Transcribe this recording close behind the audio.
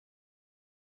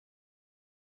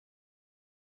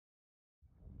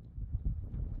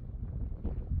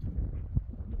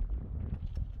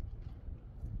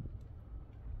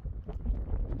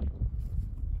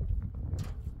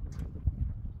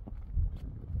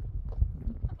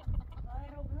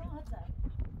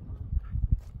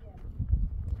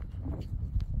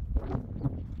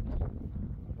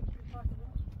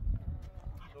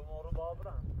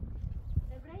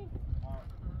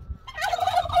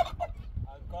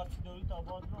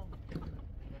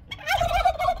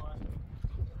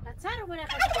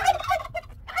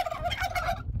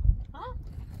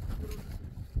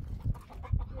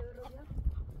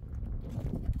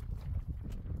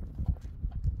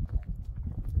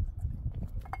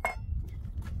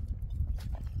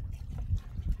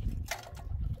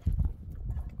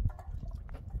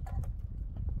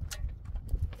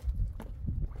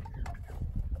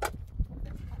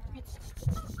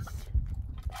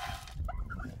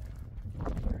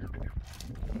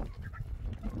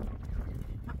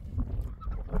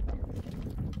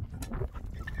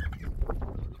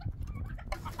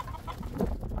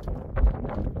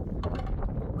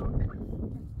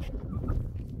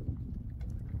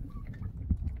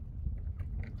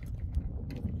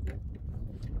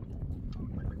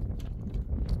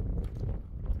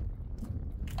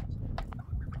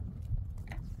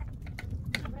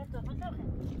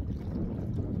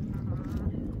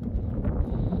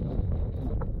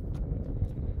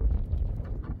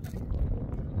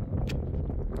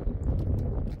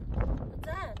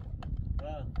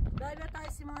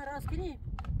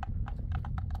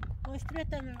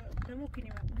ممكن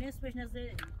الناس باش نزل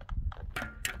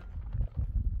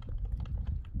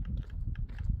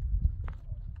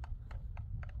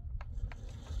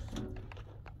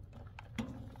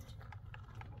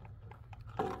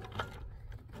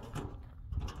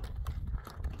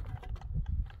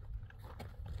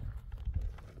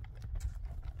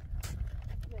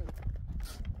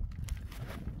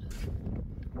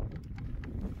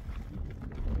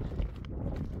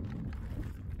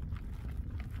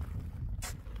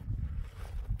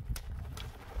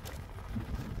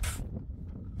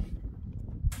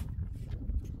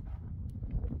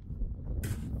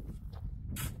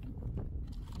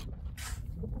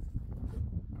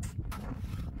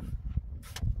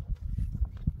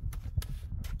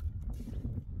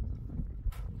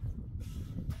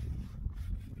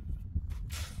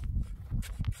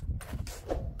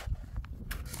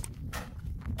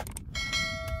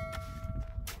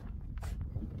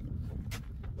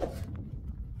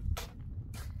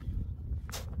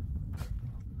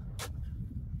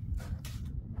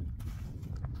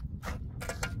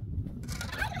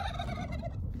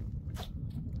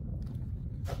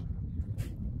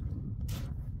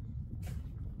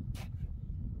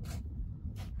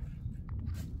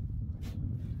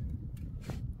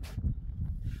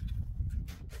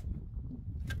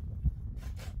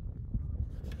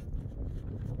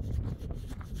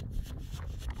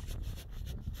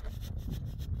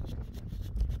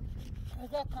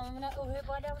من اوه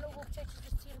بالا من اوه بچه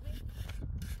چیزی بی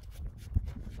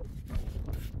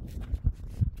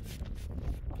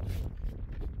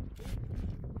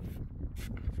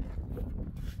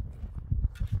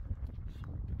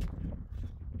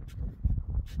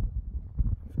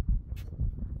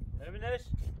ببینش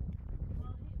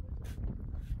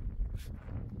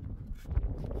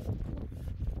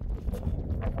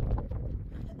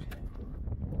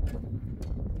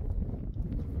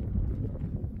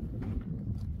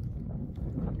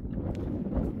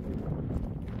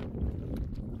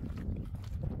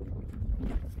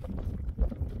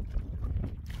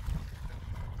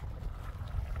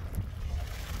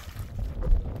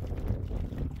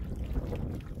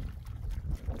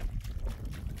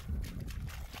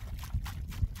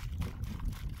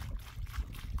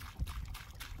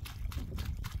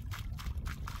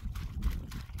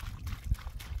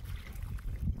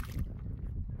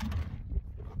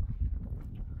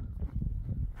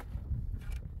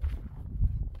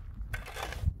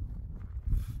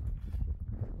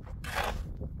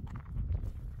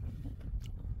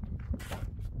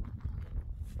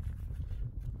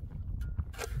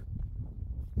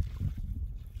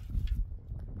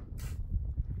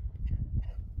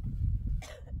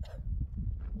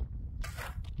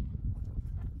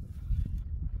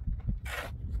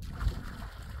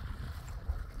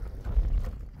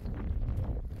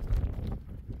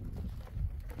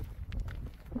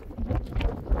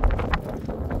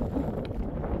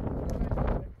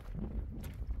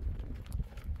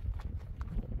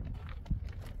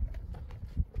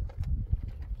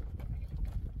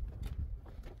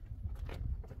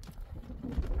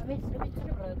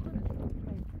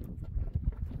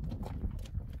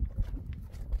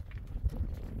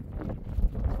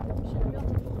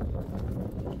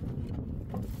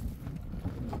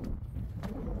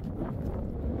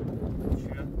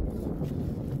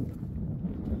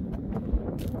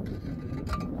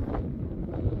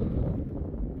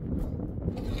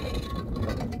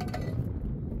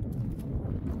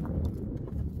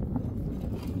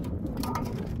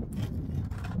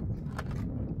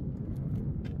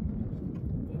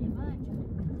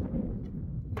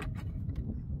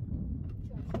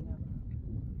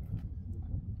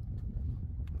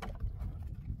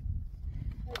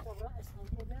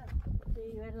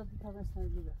verder تابستان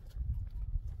دیگه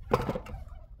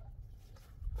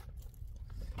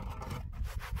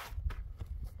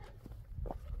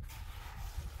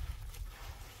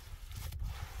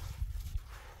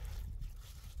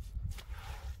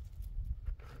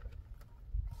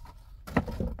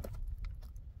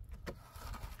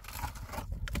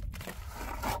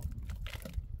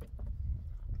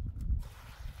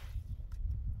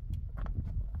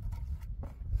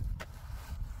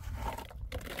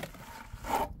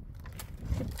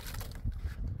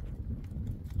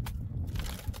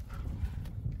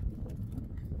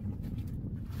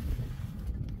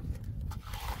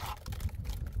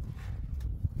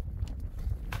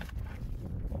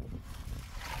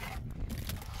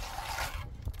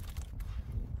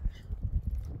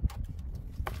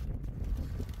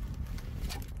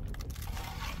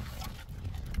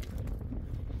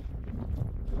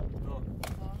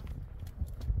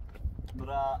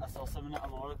اساسا من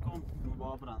امارکم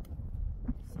مبابرم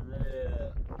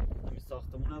سنه نمی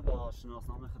ساختمونه با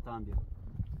شناسنامه ختم بیم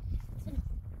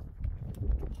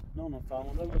نه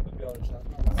فرمانده بود بیارش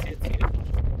حتما سیه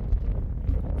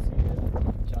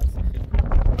جلسی خیلی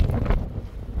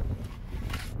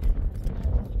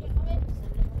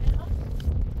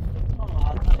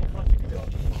حتما این خواهی که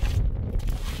بیارش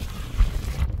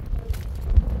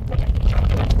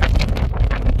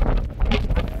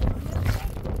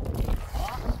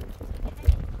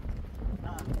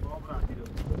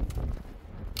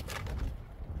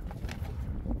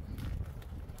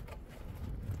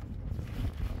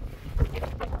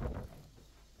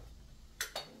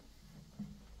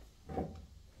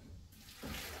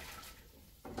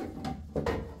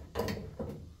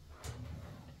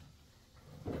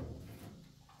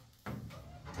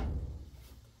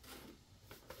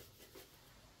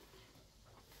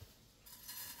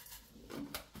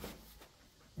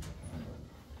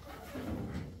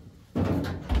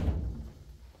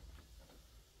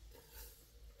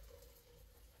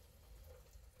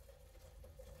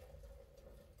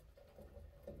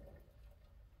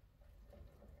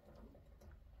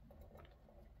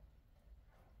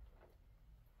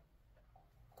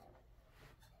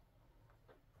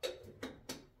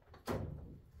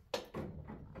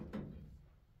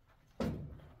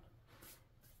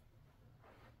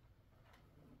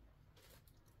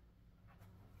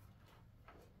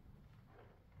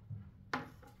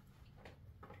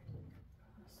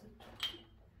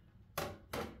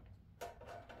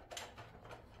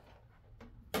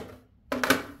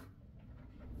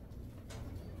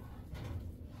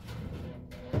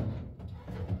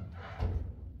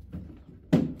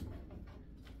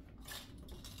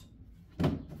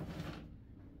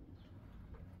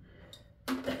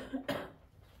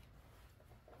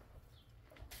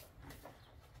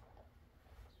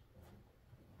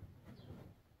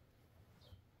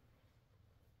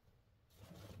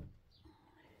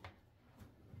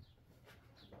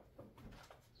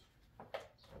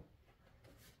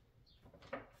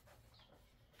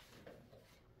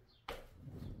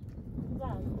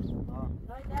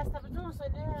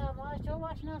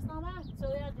شناسنامه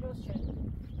سویا درست شد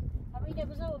همین که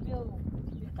بزرگ بیو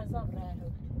بی قضا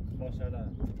برای باشه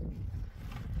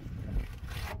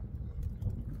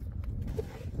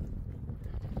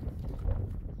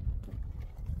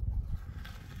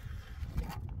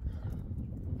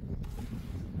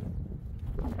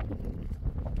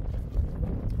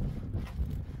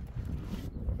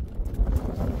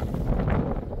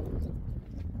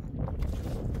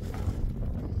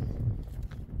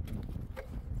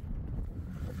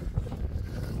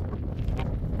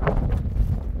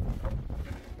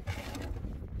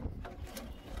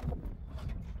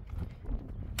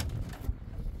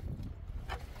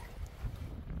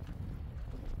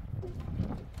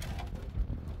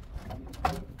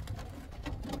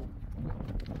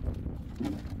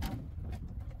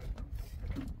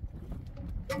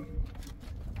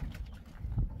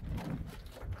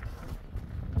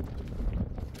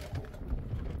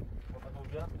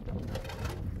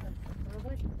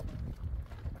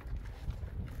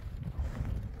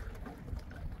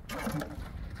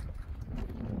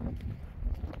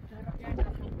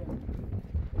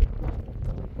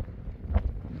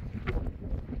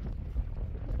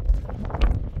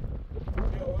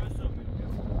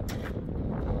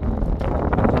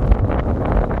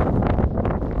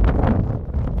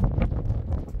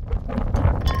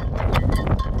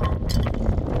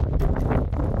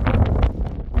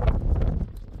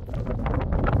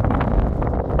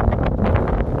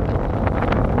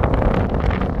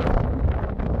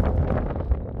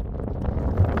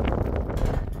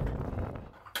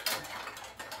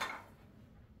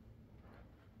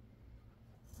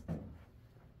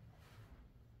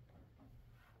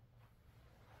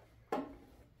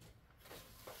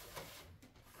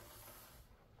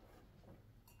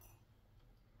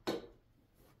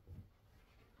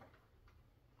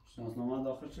شناسنامه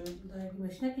داخل چه؟ داری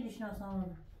بشنه که شناسنامه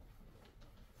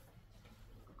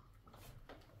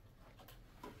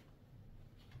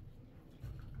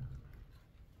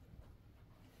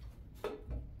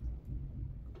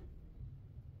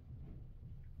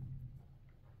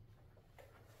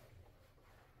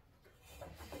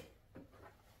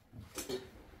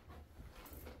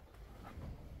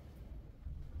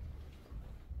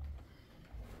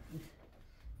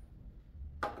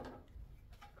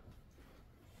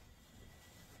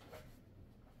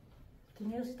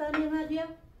Tinha Maria?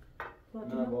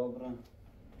 نه بابرم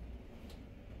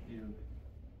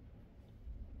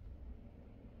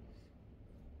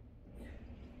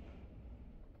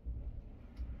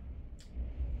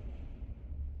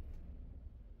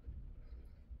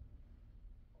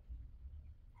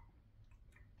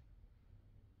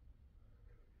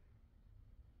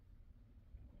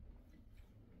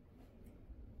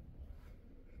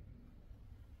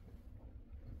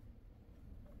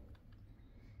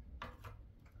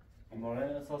اماره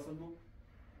اساس بود؟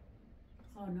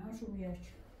 خانه هاشون میاد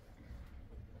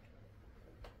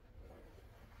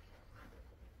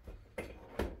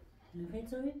نخیت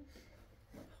سوی؟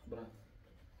 برم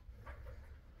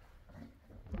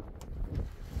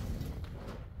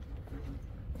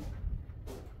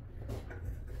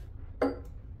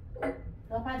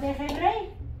تو پده خبری؟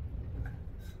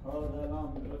 ها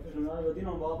دلم رفیق نای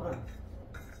بدینم بابرم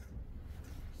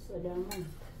سلامون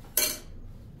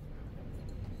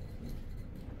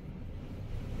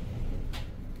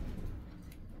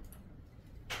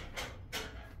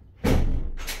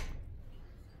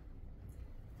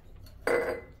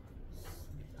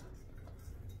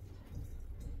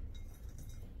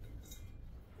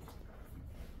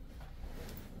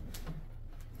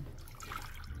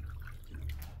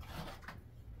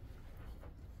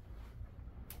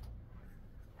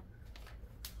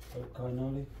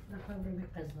کانالی نخوام رو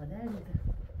بقضاله میده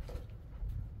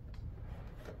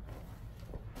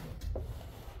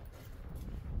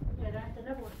رحت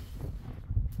نبود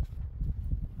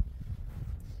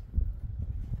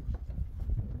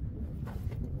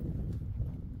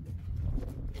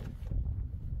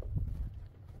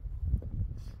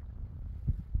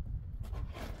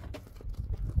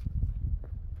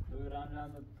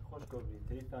رنج خوش کردی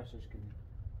تری فرشش کنی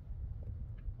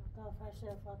تا فرش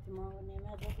فاطمه و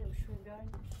نعمت بده بشون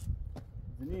داریم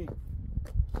زنی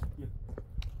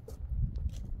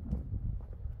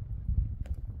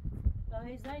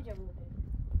داهی زیجه بوده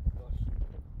باش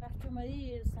وقتی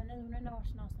اومدی سند اونه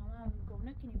ناشناسنامه هم گم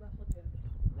نکنی با خود بیاری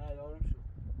نه یارم شد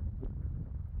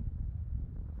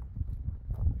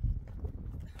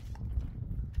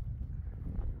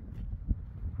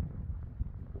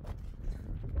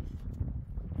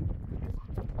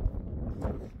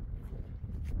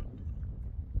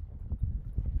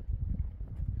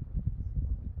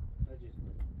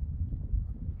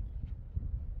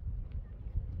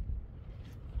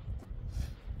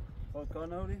کار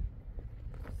نوری؟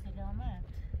 سلامت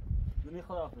زنی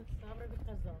خداحافظ صبر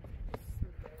بقضا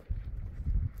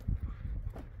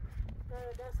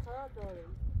داره دست خراب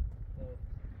داریم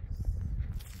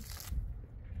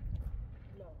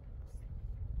لا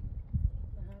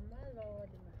محمد و آل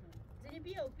محمد زنی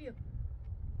بیو بیو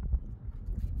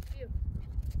بیو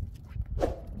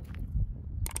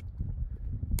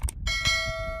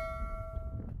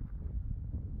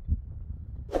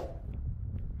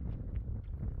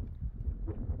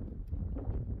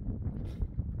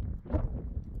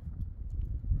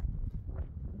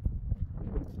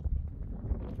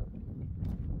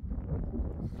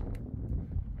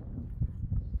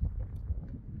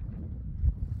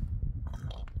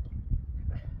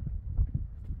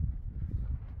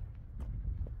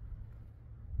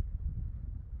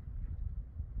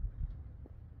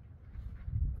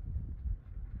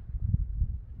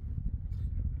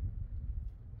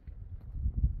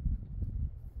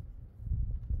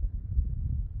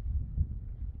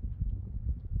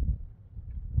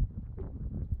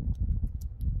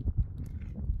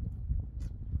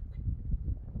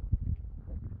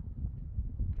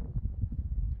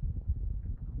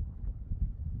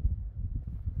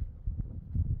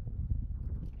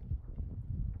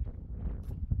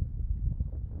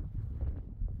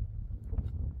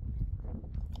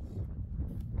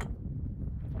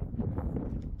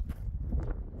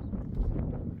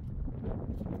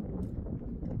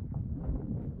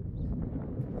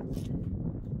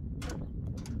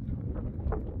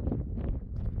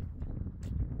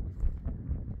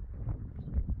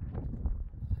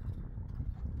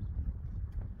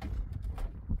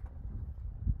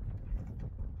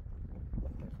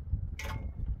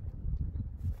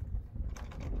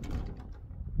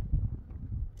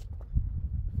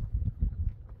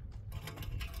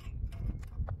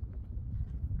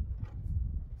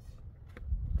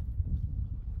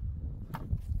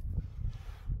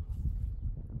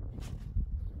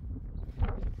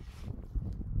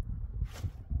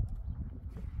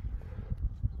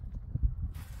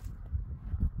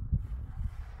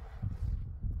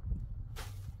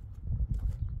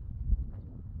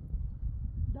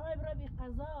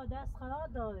قضا دست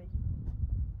خراب داری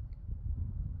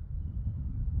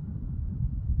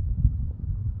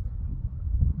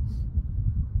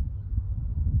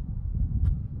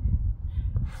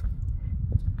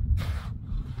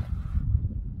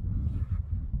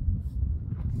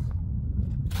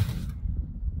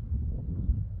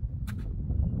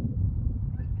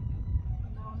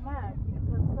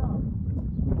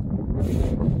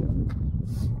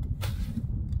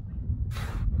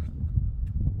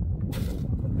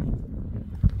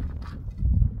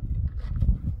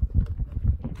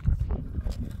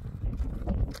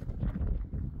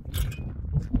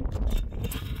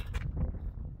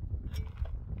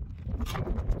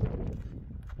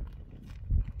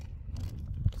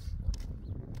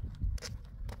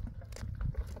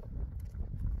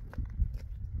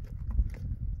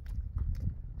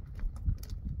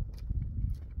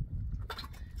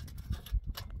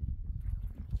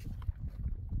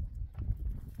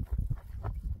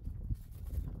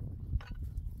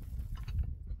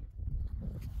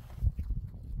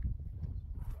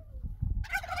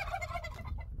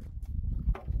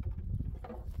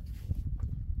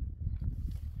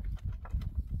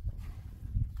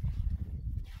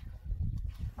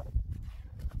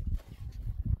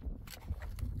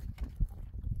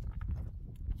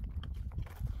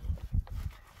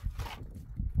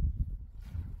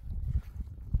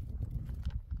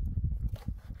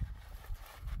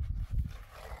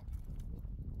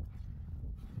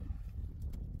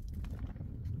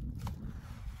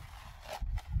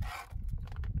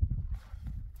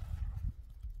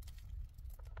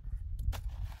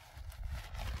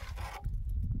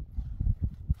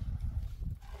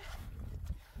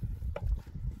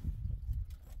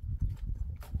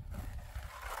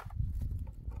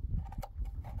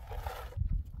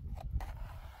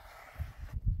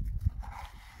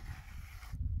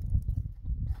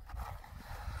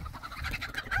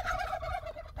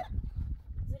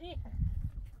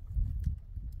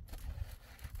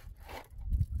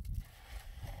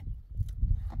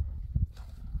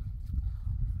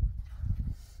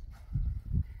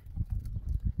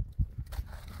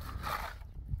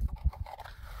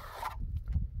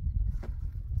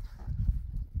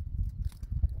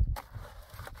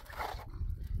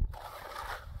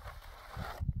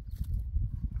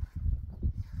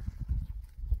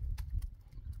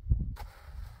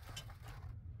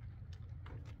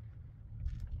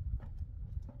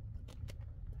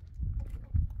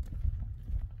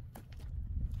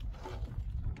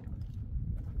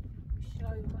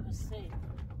Hossein.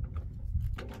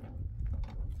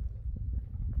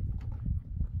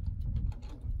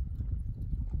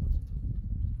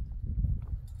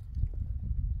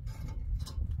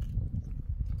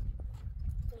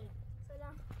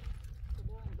 سلام.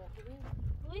 سلام بخوبی؟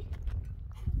 وی؟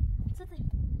 چطوری؟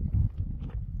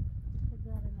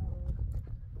 خدا رو نوار.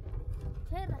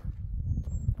 چرا؟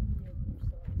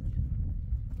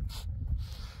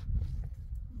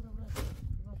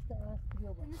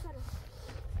 نسرم.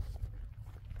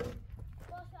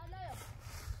 باش علیا.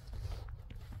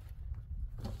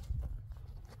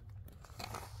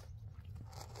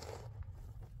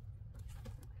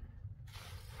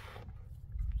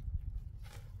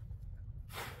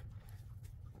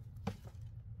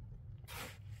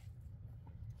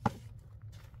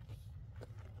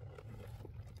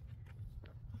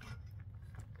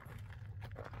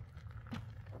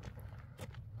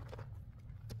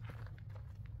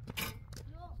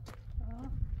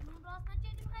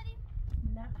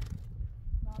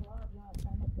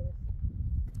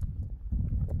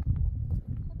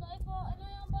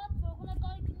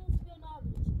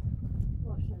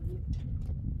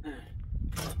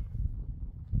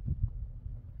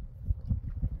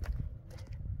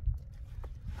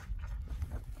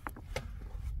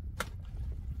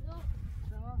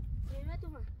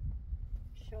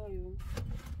 شایو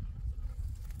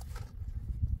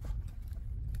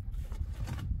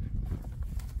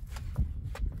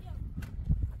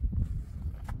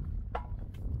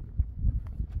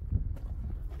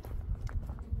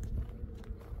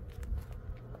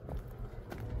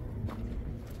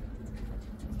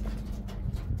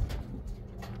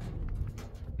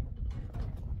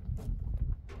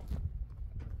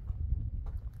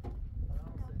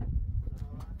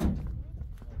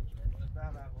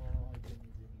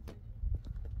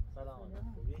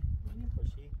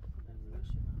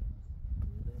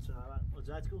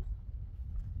حجت کو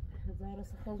هزار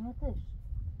خدمتش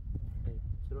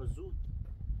چرا زود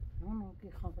اونو که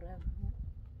خبره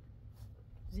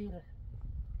زیره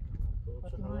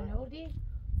فاطمه نوردی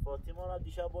فاطمه را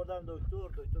دیشب بردم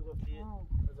دکتر گفتی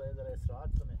بذار ذره استراحت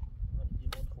کنه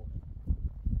دیمون خونه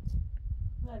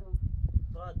برم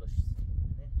راحت باشید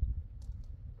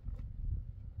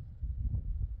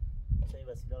بچه این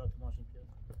وسیله را تو ماشین بیار.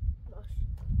 باش.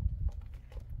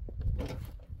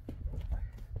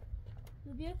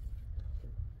 بیا.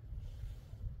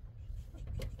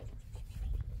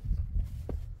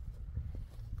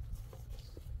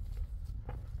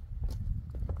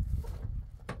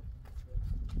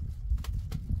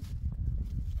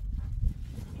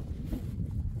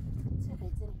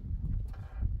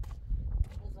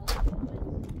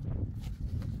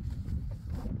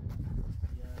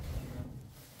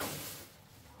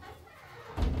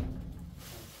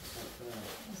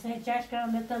 Sen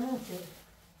چشکم به تموم شد.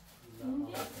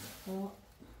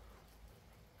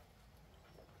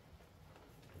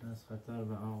 از خطر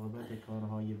و عاقبت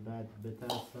کارهای بد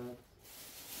بترسد.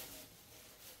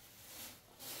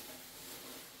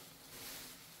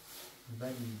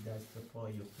 ولی دست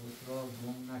پای خود را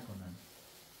گم نکنند.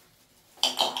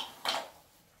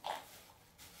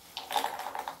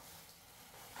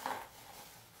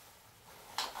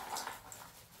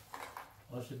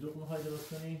 آش دوغ میخوای درست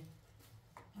کنی؟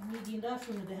 میگین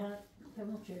داشتون دهن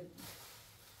تموم شد.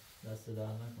 دست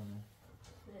در نکنه.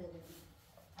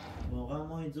 واقعا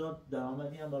ما اینجا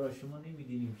درآمدی هم برای شما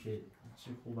نمیدینیم که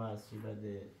چه خوب است چه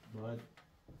بده. باید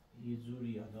یه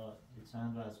جوری حالا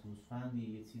چند راست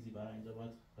گوسفندی یه چیزی برای اینجا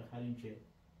باید بخریم که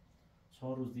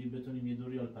 4 روز دیر بتونیم یه 2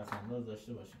 ریال پسنداز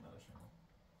داشته باشیم برای شما.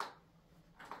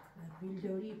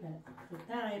 بیلدوری به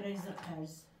تغییر رزق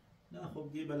قرض. نه خب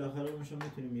دیگه بالاخره اونشو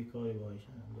میتونیم یه کاری باهاش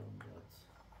انجام داد.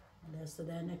 دست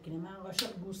در نکنه من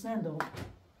عاشق گوسفندم.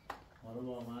 حالا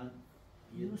واقعا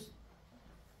دوست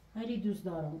خیلی دوست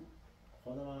دارم.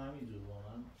 خودم هم همینجور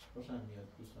واقعا خوشم میاد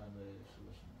گوسفند داشته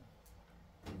باشم.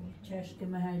 چشک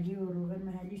محلی و روغن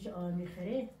محلیش آن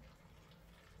میخره.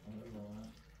 آره واقعا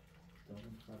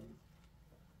دارم خرید.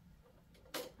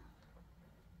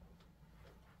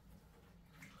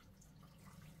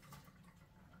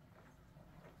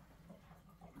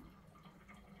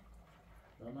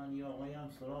 و من یه آقایی هم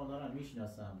سراغ دارم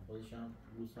میشناسم، خودش هم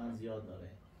گوسفند زیاد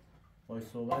داره. باهاش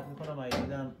صحبت میکنم اگه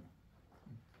دیدم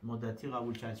مدتی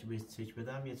قبول کرد که بهش چک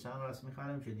بدم یه چند راست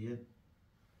میخرم که دیگه،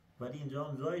 ولی اینجا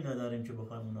هم جایی نداریم که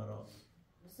بخوایم اونا را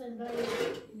مثلا برای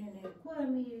اینه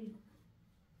کمی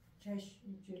چشم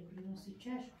جبرینوسی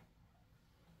چشم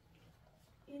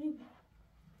یعنی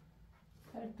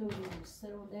هر طوری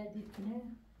سر و دردی کنه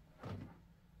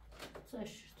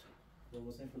چشت. با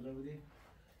حسین کجا بودی؟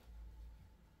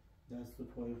 دست و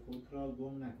پای خود را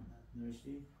گم نکند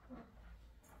نوشتی؟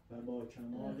 و با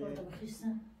کمال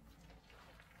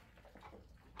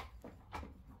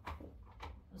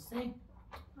حسین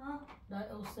ها دای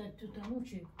اوسط تو تموم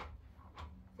چی؟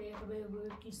 فیق به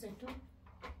کیسه تو؟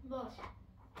 باش.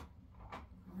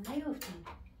 نیفتی؟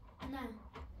 نه.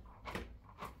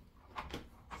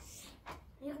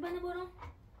 یک بنه برم؟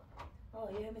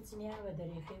 یه میتونی هم به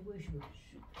دریخه بوش بوش.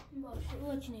 باش.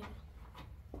 او چی نبود.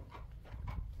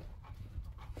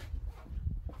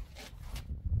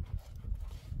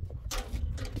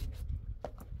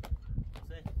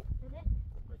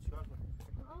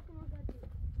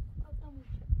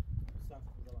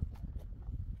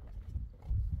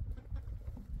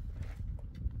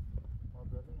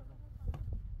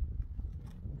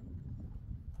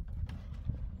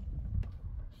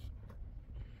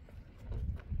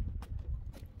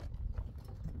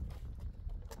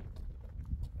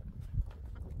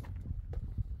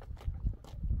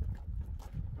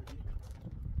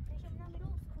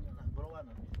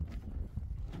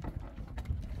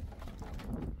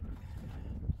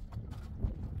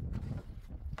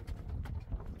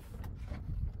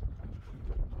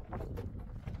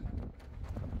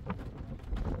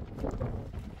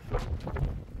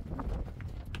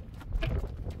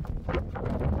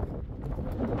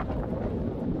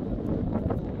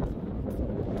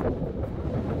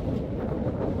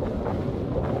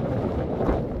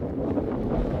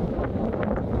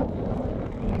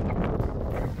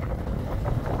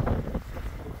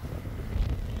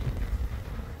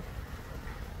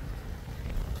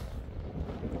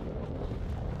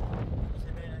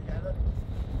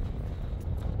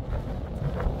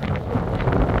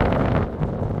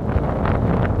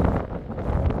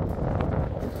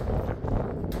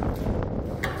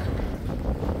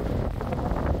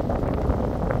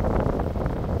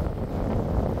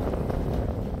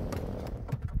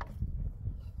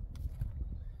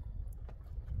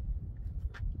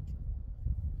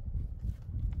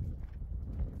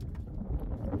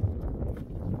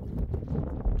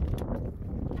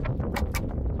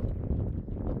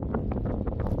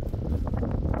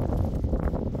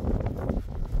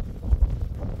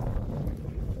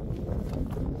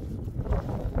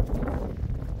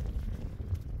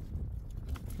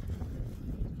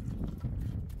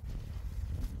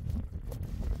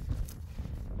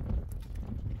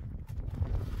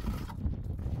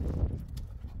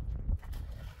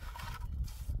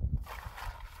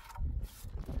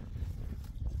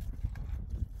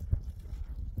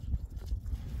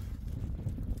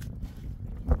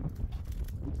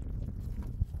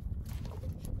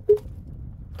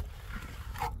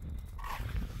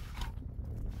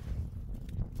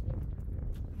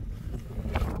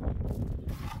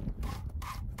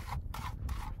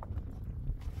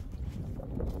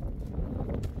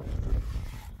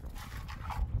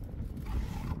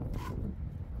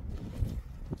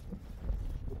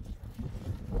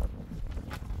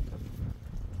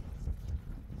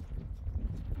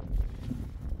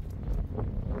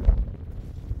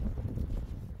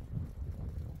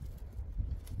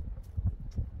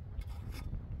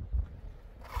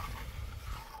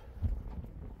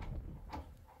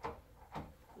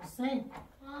 حسین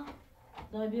ها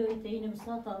دا بیا ایت این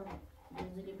بساطا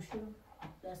بنزلی بشو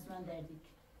دست من دردی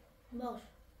باش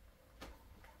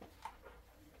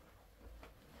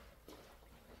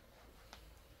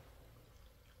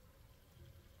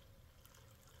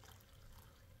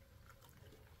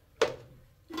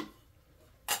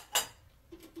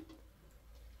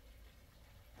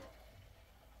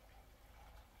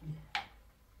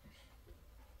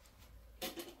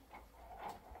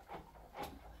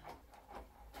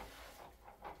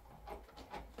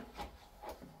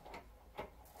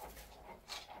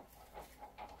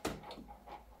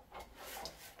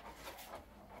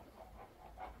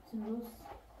امروز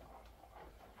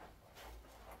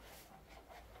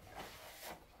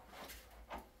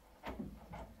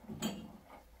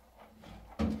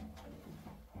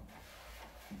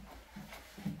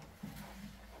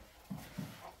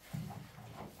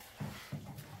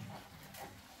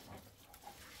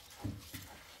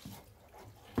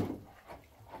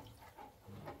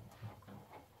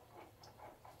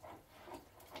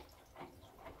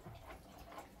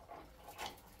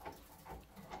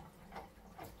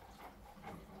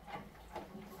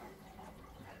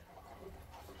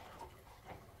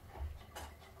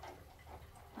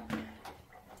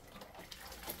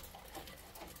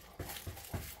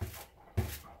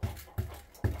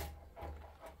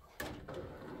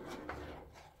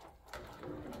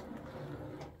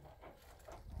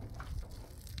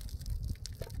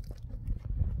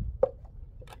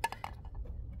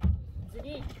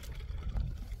زدی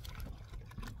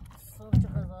صبح چه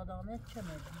غذا چه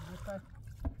مدی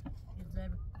یه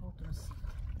ضرب کت رسید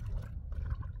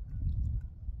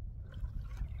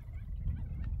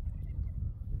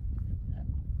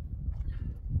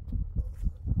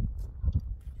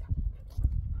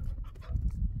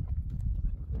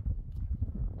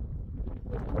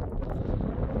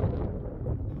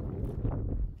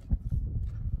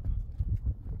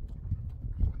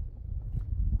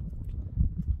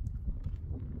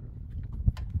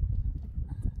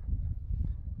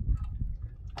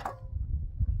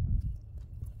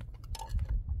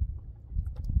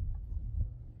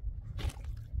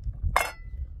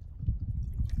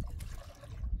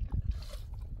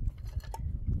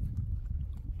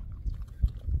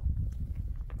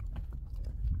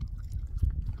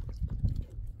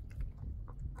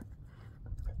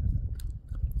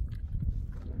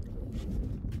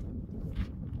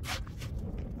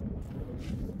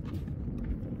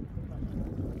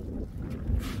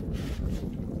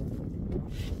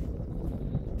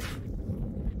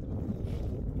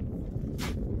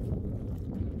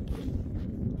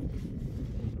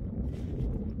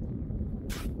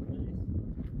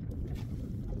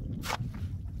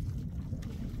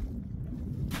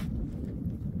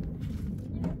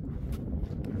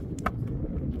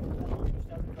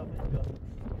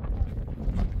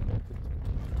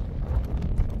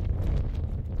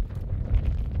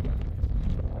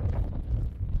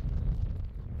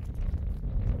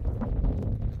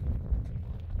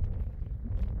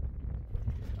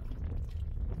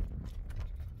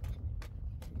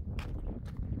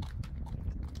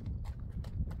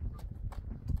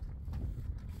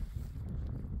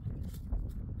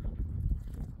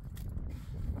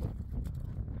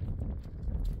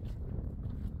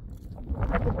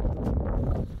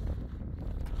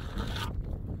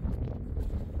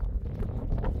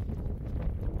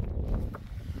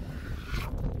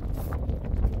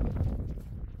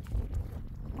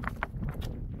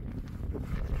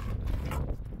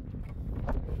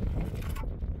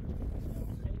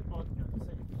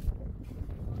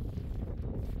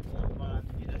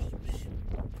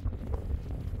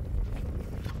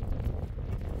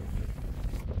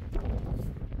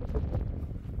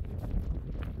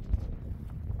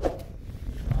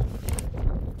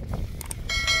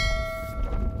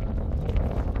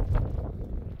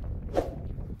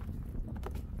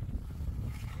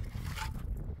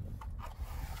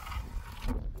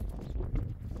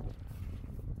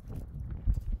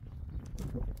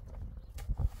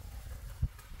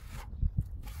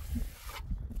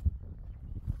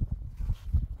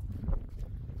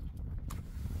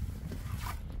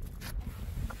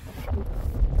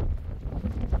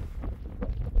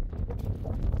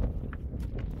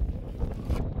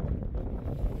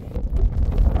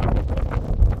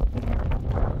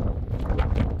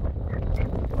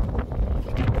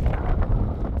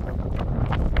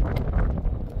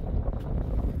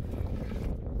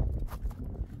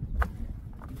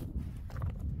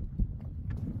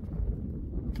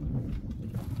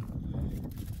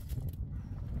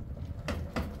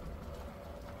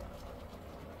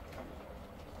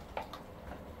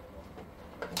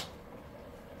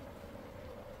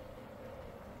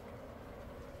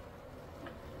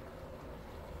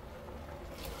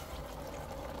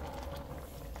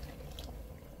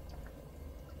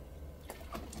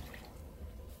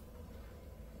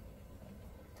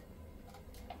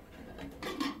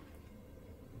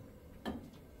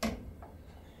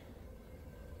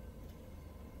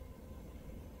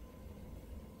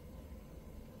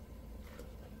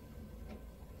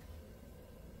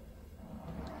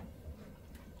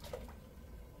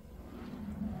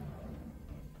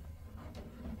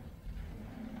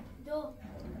دو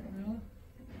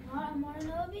ما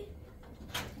رو نبی؟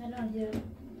 الان یه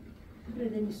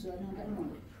برده نیست الان در ما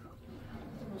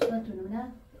بستانتونم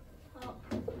نه؟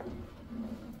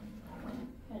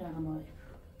 الان همه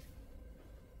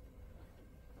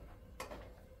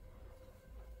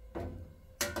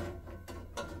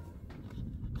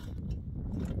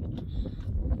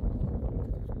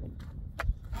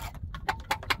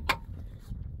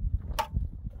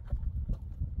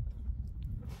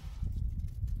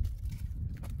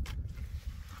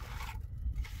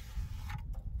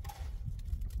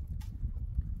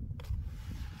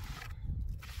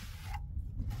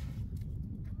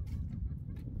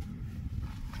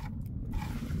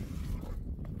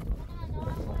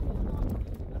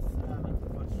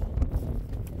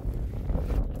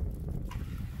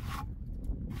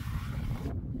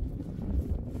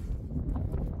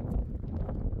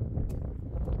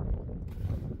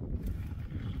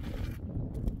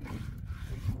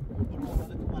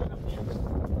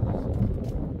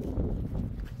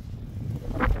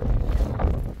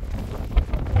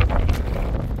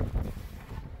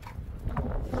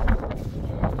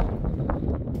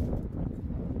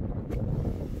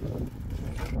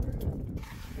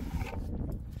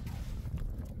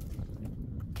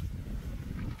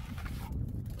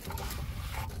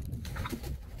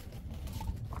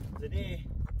زنی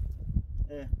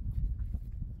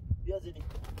بیا زنی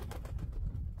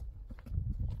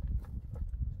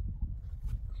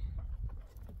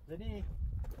زنی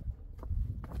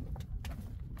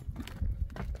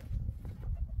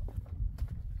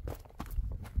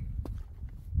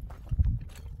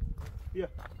بیا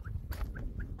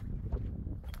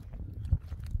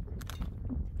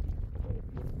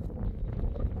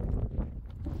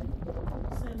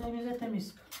سردای میزه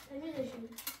تمیز کن تمیزشون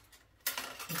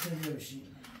بیا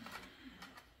بشین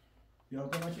بیا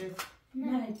کمکه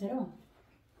نه احترام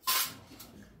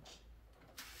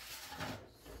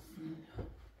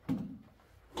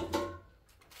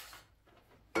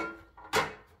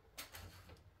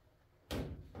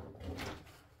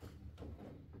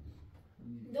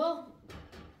دو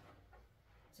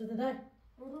صدا دار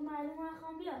برو معلومه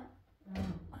خواهم بیا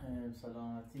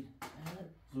سلامتی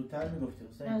زودتر میگفتی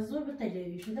حسین از زور به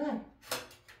تلویزیون دار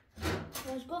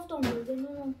باش گفتم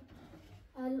بودم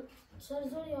سر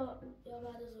زور یا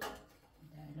بعد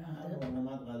زور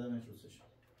نمد قدمش رو سشم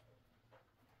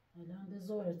الان ده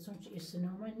زوره چون چه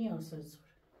استنامه نیاز زور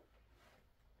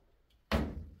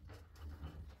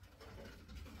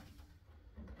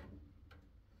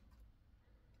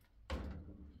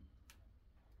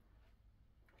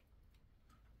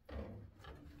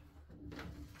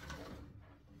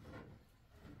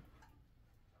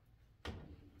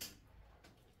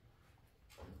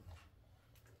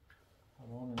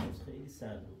هوا امروز خیلی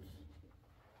سرد بود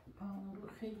رو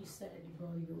خیلی سردی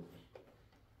بایو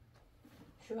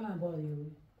شو هم بایو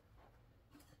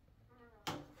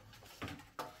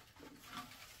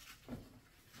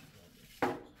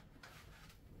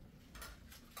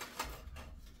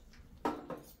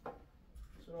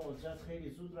چرا حجت خیلی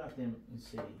زود رفتیم این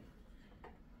سری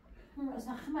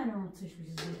اصلا خمن آمتش بیش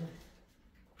زیده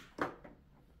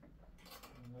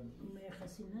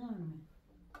میخصی نامه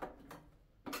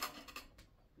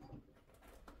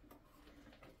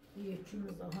یه چون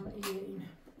مزاهم این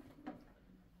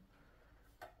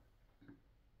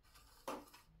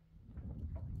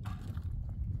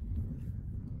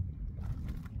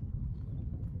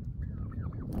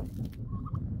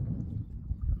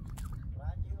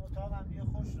رنگ این اتاق هم دیگه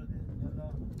خوش شده یالا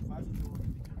فرش رو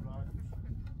میتون راحت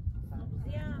بشه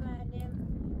زیاد معلم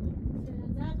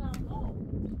زدم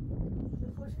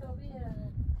خوشگاهی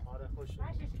آره خوش شده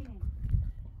باشش کنیم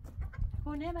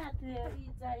خونه بعد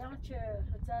این زیان که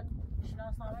زد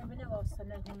شناسنامه بینه واسه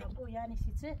نگونه بو یعنی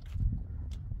سیچه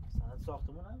سند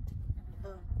ساختمون هم؟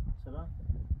 چرا؟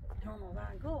 همه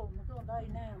ونگو مگو دای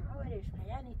نم آورش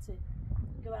یعنی چه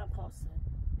گوام خاصه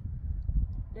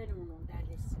لنونون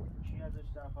دلیس چی ازش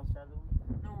درخواست کرده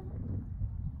بود؟ نه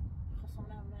خواستم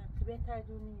من تو بهتر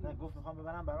دونی نه گفت میخوام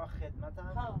ببرم برای خدمتم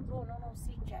ها تو نونو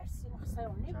سی کرسی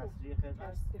مخصرونی بود کسری خدمت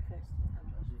کرسی خست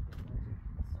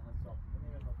سند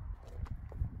ساختمون نمیخواد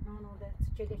نونو ده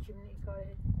چگه چی من این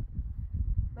کاره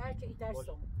بلکه ای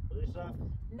درسم خودش رفت؟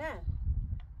 نه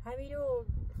همین رو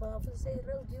خدافز سی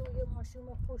رو دیو یه ماشین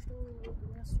ما پشت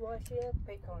اون سواش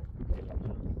پیکان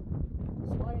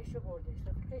سوارش رو بردش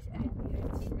رفیقش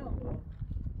اهمیتی نمو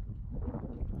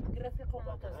رفیق و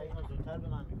منتظر اینو زودتر به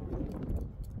من میگفت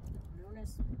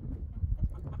نونست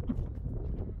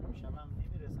شبم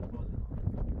نمیرسه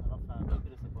بادمان الان فردا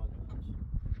میرسه بادمانش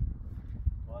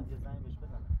باید یه زنگ بهش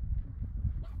بزنم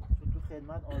چون تو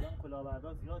خدمت آدم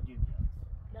کلاهبردار زیاد گیر میاد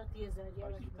لا تیه زنگی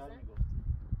باید همش زودتر بزن میگفتی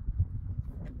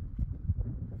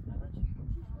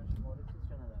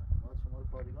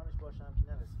باشم که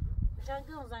نرسیدم.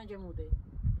 چند اون زنج موده؟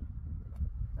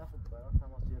 نه خب برام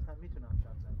تماس گرفتن میتونم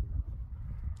شب بگیرم.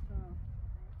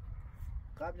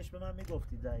 قبلش به من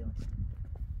میگفتی زیان.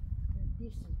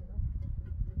 دیشتی کنم.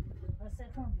 از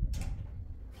سرخون بیاد.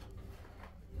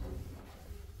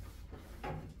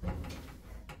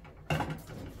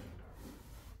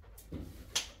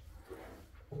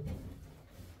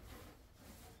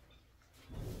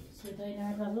 صدای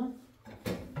نردبان؟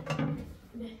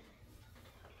 به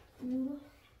نورو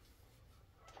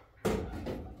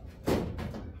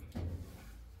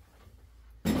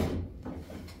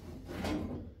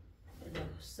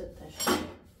ستش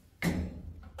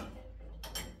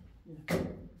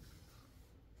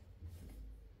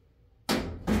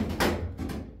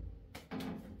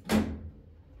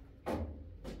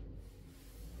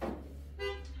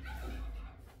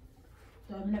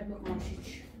دارم نبلغ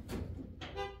ماشیچ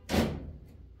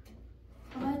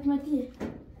حکمتیه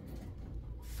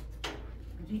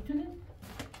ریتونه؟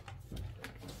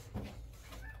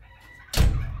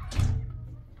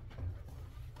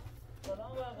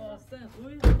 سلام آقا حسین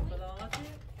خوبی؟ سلامتی؟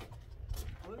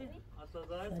 خوبی؟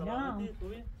 عطازای سلامتی؟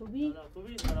 خوبی؟ خوبی؟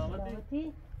 خوبی؟ سلامتی؟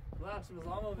 سلامتی؟ بخش بزام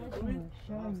آبی خوبی؟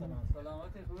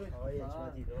 سلامتی خوبی؟ آقای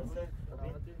حکمتی درسته؟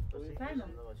 سلامتی خوبی؟ سلام.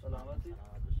 سلامتی؟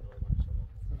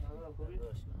 سلام خوبی؟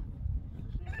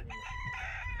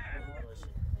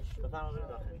 بفرمایید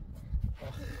داخل.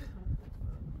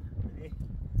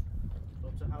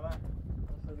 خب چه خبر؟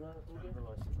 خوبی؟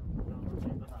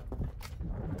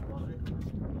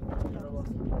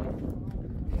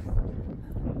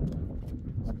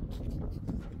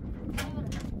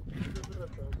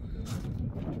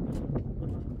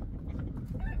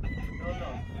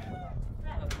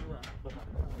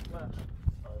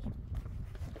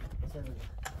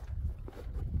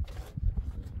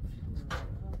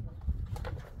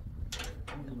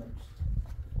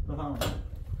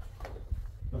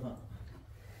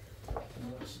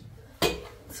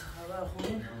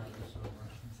 خوبی؟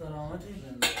 سلامتی؟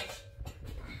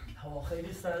 هوا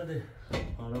خیلی سرده.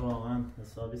 آره واقعا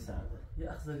حسابی سرده.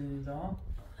 یخ زدیم اینجا.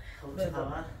 خب چه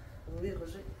خبر؟ خوبی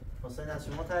خوشی؟ حسین از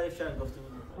شما تعریف کرد گفته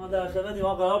بود. ما در خدمتیم.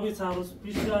 ما قرار بود چند روز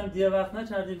پیش بیایم دیگه وقت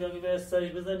نکردیم بیایم به استری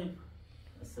بزنیم.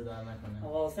 استدار نکنه.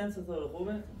 آقا حسین چطوره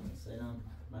خوبه؟ حسینم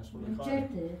مشغول کاره.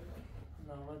 چته؟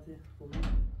 سلامتی خوبه؟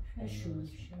 اشون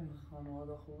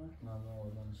خانواده خوبه؟ ممنون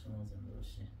قربان شما زنده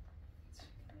باشی.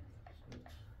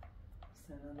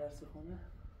 حسین درس خونه؟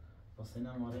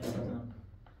 حسینم آره امروزم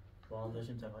با هم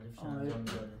داشتیم تکالیفش انجام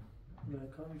میدادیم. یه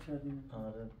کار میکردیم؟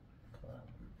 آره کارم.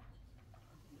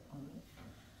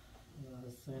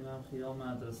 حسینم خیال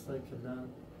مدرسه کلن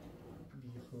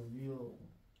بیخوبی و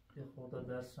یه خورده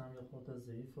درس هم یه خورده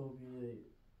ضعیف و بیه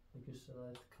یکی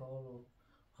شرایط کار و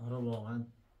آره واقعا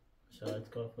شرایط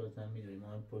کار خودت هم میدونی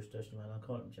ما هم پشت داشتیم الان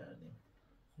کار میکردیم.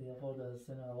 یه خورده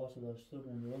حسین هواشو داشته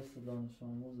بود درست دانش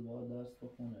آموز باید درس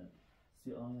بخونه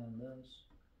سی آیندهش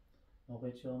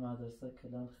موقعی چه مدرسه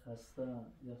کلن خسته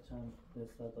یا چند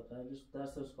قسمت قبلش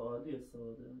درسش عالی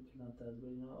استفاده کلن تجربه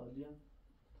اینا عالی هم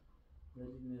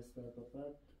ولی نسبت به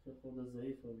بعد یه خورده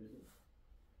ضعیف رو بیده.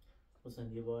 حسین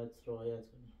دیگه باید رعایت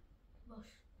کنی.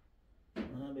 باش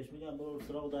منم بهش میگم برو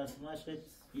سراغ درس مشقت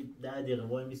یه 10 دقیقه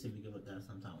وای میسی دیگه با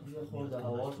درسم تموم یه شد. خورده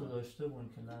هواشو داشته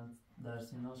بود کلن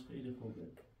درسیناش خیلی خوبه.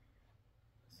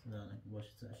 نه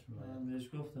باشه چشم من باید.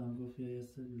 بهش گفتم گفت یه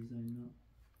سری بزن اینا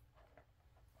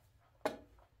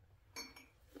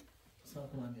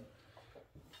ساعت من بیاد.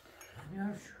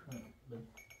 بیار شو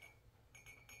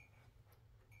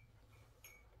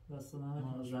دست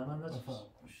نکنه زمان داشت بفرم.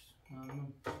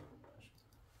 ممنون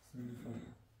فیلم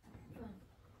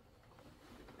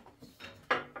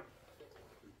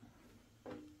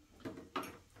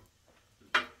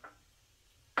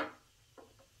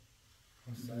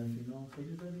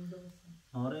خیلی داریم درست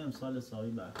آره امسال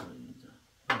حسابی برخوردیم اینجا.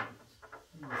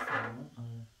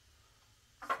 آره.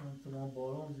 سمت ما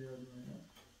باران زیاد میاد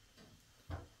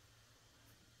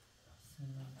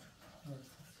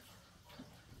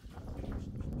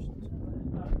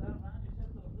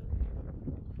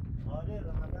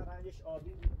آره همه رنگش آبی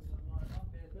بود.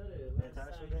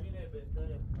 بهتره سنگینه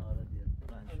بهتره آره دیگه.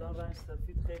 الان رنگ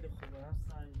سفید خیلی خوبه هم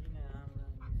سنگینه هم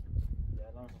رنگی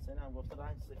الان حسین هم گفته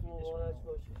رنگ سفیدش مبارک کنم.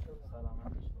 باشی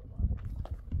سلامتش قربان.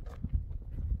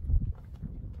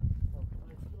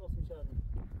 چی درست می‌کردیم؟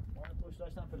 ما پشت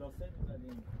داشتم پلاستر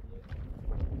می‌زدیم.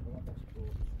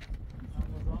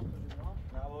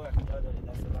 نه بابا اختیار داری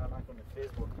دست بر نکنه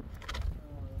فیسبوک.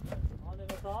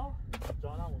 نمتا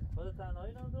جانمون خود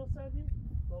تنهایی نام درست کردی؟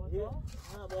 بابا تو؟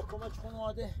 نه با کمک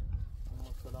خانواده.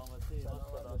 سلامتی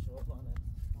سلامت شما.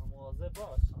 مواظب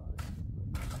باش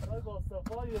وای با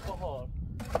صفای بهار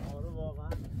آره واقعا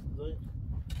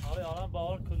آره الان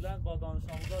با کلا با دانش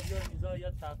آموزا بیایم اینجا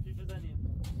یه تفریح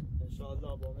بزنیم ان شاء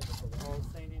الله با امید خدا.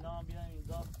 حسین اینا هم بیایم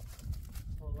اینجا.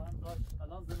 واقعا داشت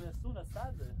الان زمستون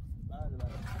سرده. بله بله.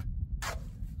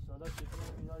 ان شاء الله چطور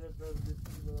اینا یه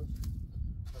زمستونی داشت.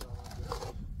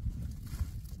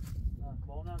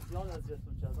 با اونم زیاد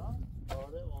اذیتتون کرد ها؟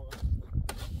 آره واقعا.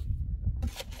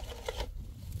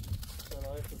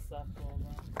 شرایط سخت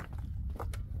واقعا.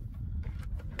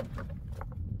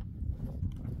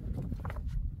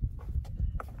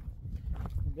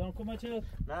 بیام کمکت؟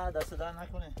 نه دست در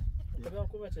نکنه. بیام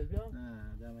کمکت بیام؟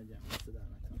 نه دم جمع دست در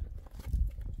نکنه.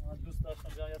 من دوست داشتم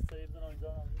بیام یه سری بزنم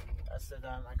اینجا. دست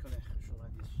در نکنه خوش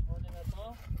اومدیش. نمت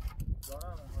ها؟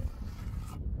 دارم.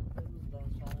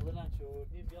 دانش آموزا چه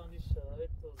وردی بیان این شرایط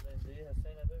و زندگی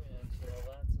حسین رو ببینن که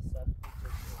واقعا چه سختی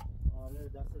کشید. آره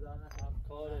دست در نکنه. هم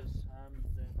کارش هم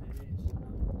زندگیش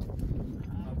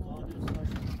هم کارش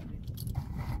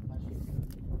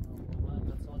واقعا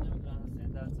بچه ها نمیدونن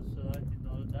حسین در چه شرایطی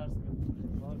داره درس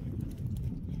میخونه کار میکنه.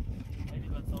 خیلی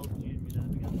بچه ها گیر میدن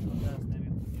میگن تو درس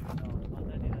نمیخونی من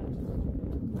ندیدم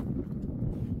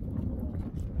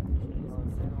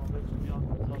حسین آقای که بیان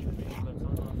کجا ببینیم بچه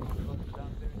ها دارن آموزا دیدن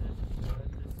ببینن چه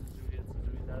شرایطش چجوری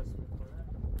درس میکنه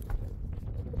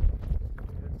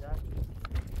درک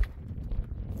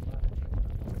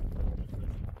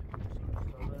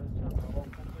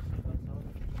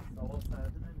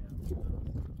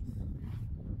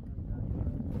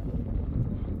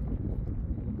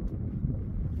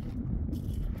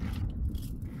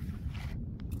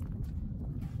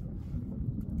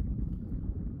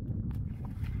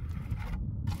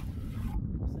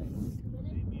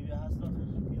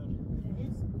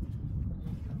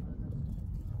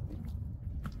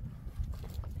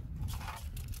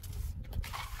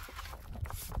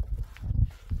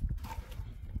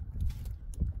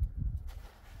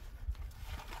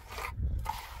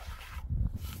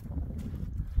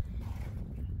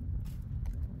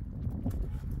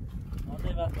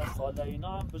حالا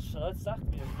اینا هم به شرایط سخت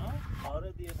میاد نه؟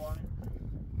 آره دیگه با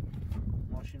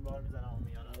ماشین بار میزنم و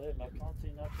میارم. آره مکان تو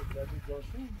اینا که جدید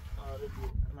جاشون. آره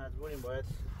دیگه مجبوریم باید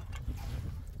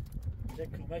یه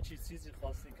کمکی چیزی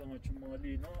خواستی کمک مالی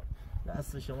اینا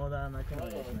دست شما در نکنه.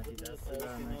 آره دست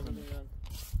در نکنه.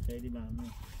 خیلی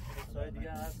ممنون. دوستای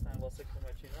دیگه هستن واسه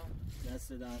کمک اینا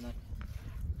دست در نکنه.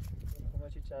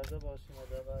 کمکی کرده باشیم و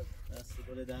بعد دست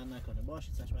گل در نکنه.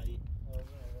 باشید چشمعی.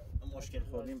 مشکل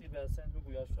خوردیم. به حسین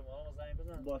بگو یا شما رو زنگ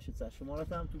بزن. باشید سر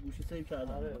شمارت هم تو گوشی سیو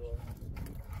کردم. آره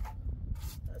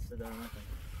دست در نکنه.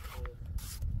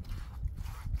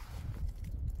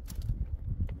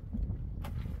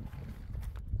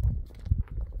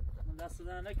 دست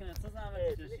در نکنه تو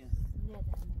زحمت کشین.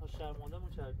 ها شرمنده مون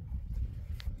کردی.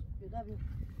 بیا بیا.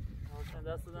 حسین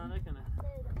دست در نکنه.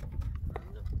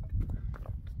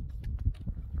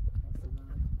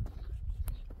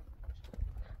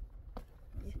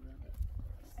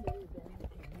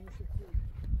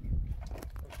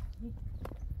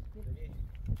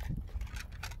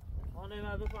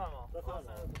 نمت بفرما.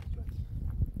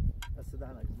 دست در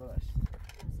نکنه. ببخشید.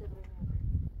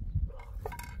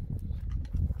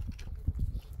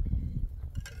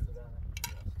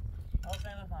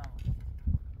 حسین بفرما.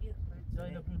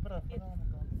 جای لپین برا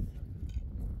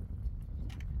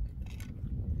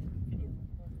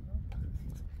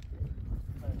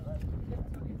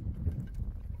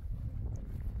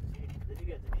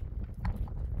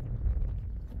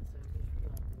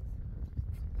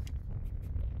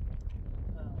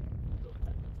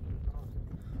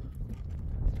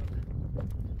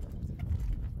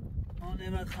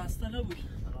نمت خسته نبود.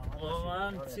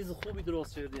 واقعا چیز خوبی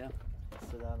درست کردیم.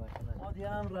 دست در نکنه. ما دیگه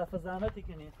هم رفع زحمتی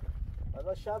کنیم.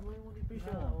 حالا شب میمونی پیش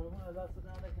ما. قربون دست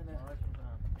در نکنه.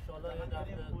 ان شاء الله یه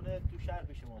دفعه خونه تو شهر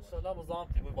پیش ما. ان شاء الله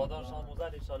مزاحمتی بود. با دانش آموزا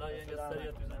ان شاء الله یه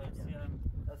سری تو زنیم.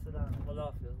 دست در نکنه.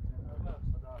 خداحافظ.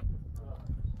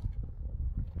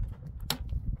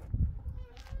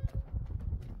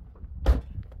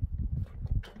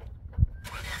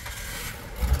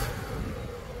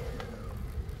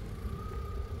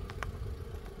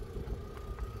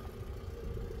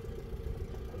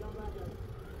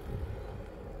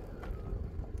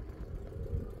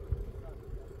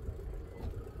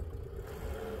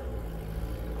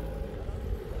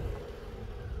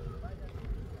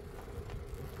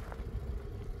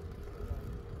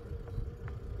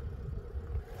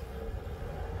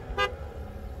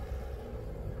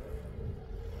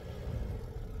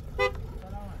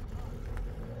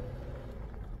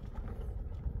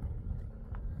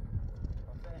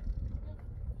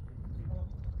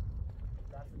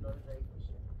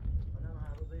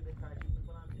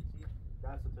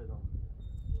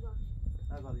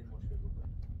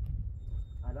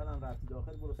 رفتی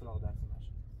داخل برو سراغ درس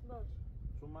مشق. باش.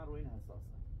 چون من روی این حساسم.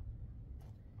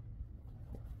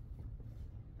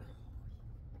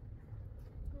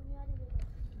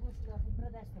 گوش دارم برو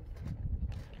دست بگیر.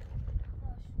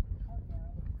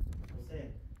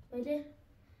 حسین بله.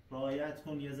 رعایت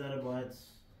کن یه ذره باید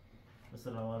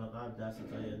مثل روال قبل درس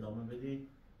تا ادامه بدی.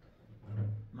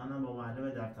 منم با معلم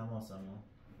در تماسم.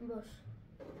 باش.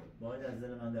 باید از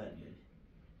دل من درگیری.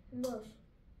 باش.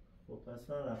 خب پس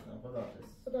من رفتم. خداحافظ.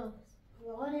 خداحافظ.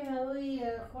 واقعا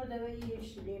اوی خورده به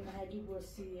ایشلی محلی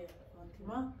بوسی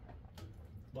فاطمه.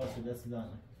 باشه دست دانه.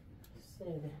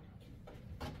 سیده.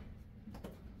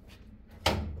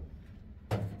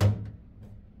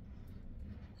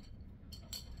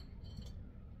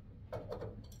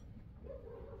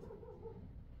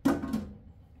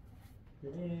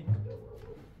 ببین.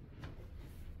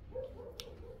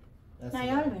 نه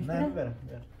یارمش نه برم.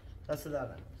 دست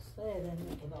دارم. سیده.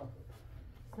 خداحافظ.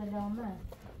 سلامت.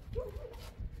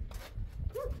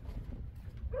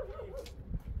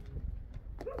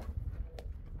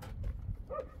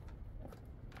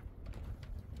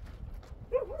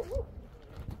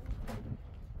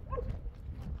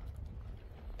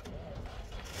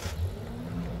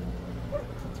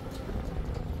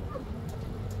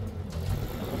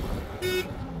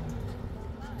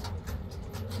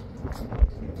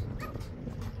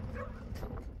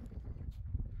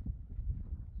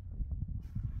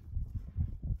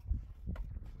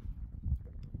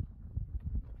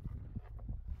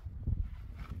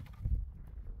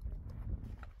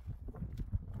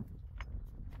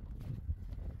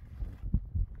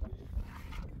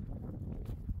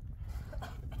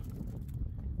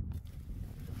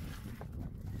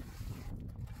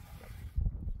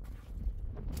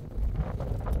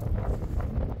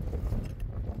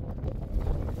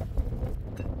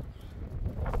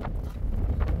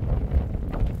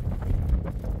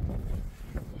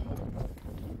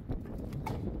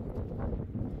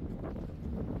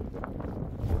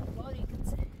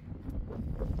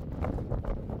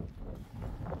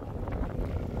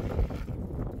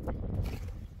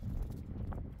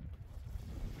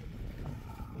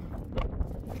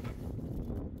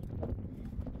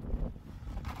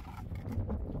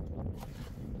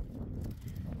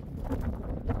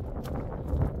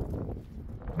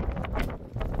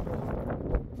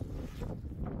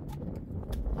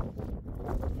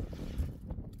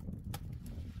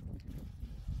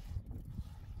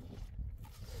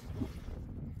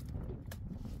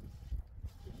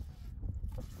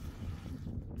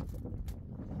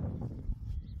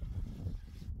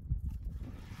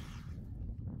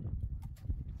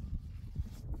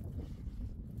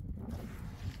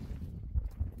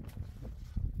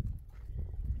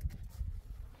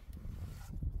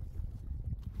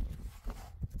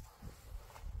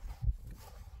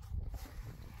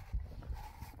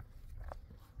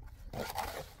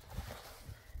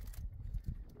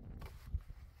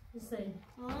 حسین.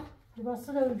 ها؟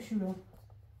 لباسا رو بشورو.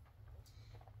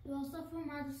 لباسا فو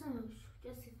مدرسه نبوش.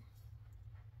 کسی.